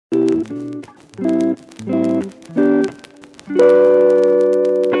I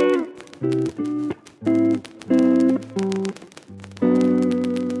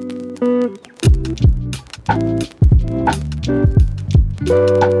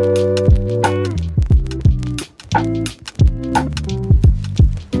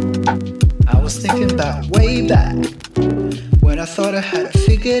was thinking about way back when I thought I had it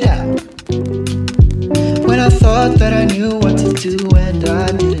figured out, when I thought that I knew what to do and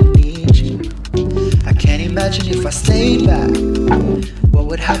I didn't need you. I can't imagine if I stayed back, what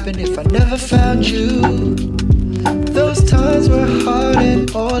would happen if I never found you. Those times were hard and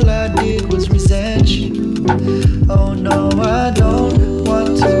all I did was resent you. Oh no, I don't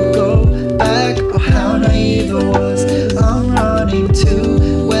want to go back. Oh, how naive I was. I'm running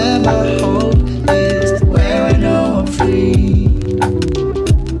to where my hope is, where I know I'm free.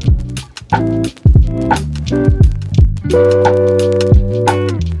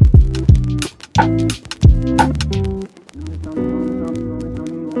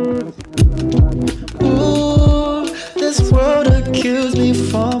 Ooh, this world accused me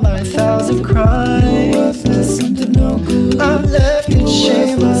for my 1,000 crimes. I'm left in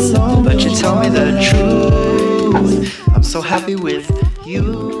shame alone, but you tell me the truth. I'm so happy with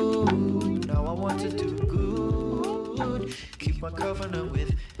you. Now I want to do good, keep my covenant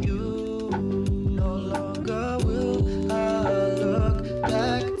with you. No longer will I look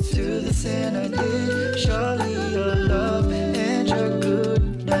back to the sin I did. Surely your love and your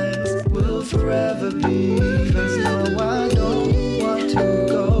goodness will forever be. 'Cause no, I don't want to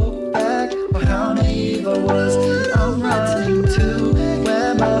go back. Oh, how naive I was. I'm running to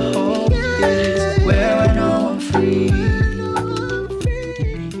where my hope is, where I know I'm free.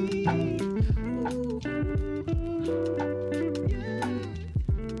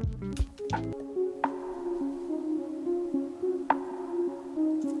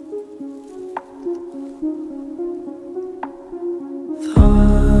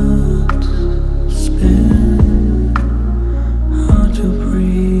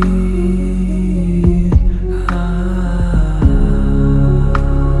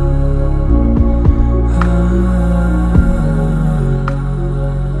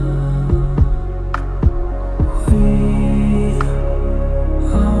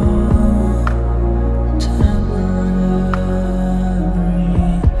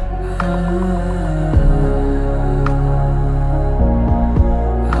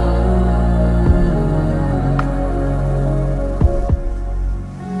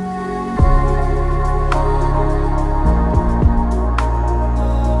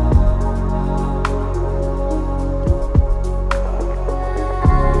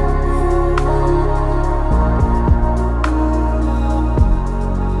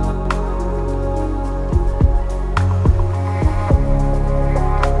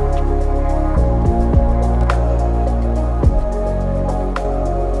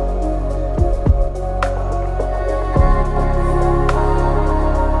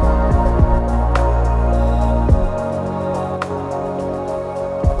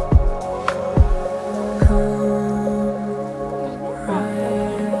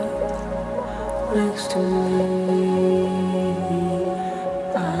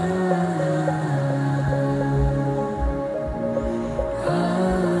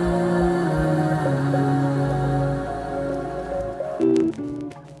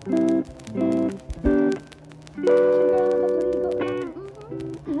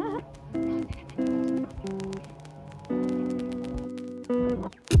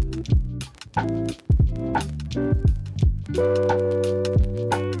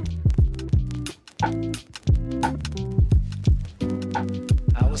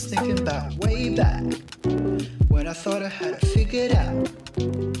 I was thinking about way back when I thought I had it figured out,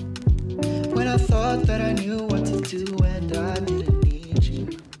 when I thought that I knew what to do and I didn't need you.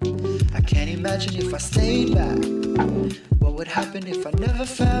 I can't imagine if I stayed back, what would happen if I never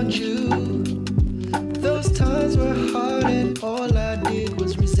found you. Those times were hard and all I did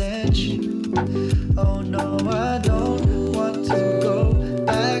was resent you. Oh no, I don't want to go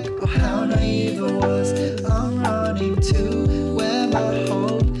back. Oh, how naive I was. I'm running to where my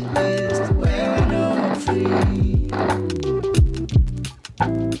hope is, where I know I'm free.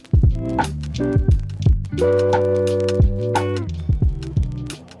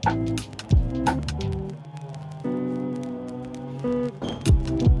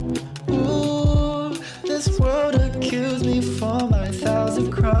 Ooh, this world accused me for my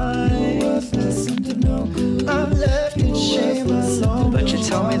 1,000 crimes. I'm left in shame alone, but you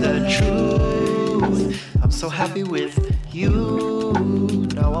tell me the truth. I'm so happy with you.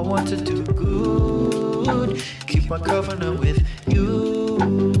 Now I want to do good, keep my covenant with you.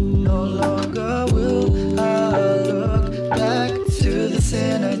 No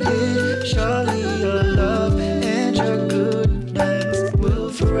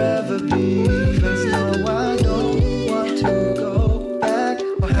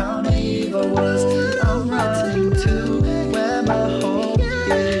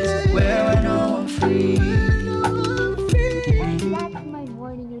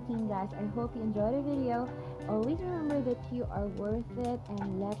you are worth it,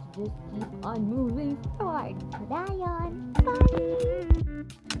 and let's just keep on moving forward. So, dayon!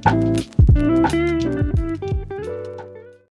 Bye!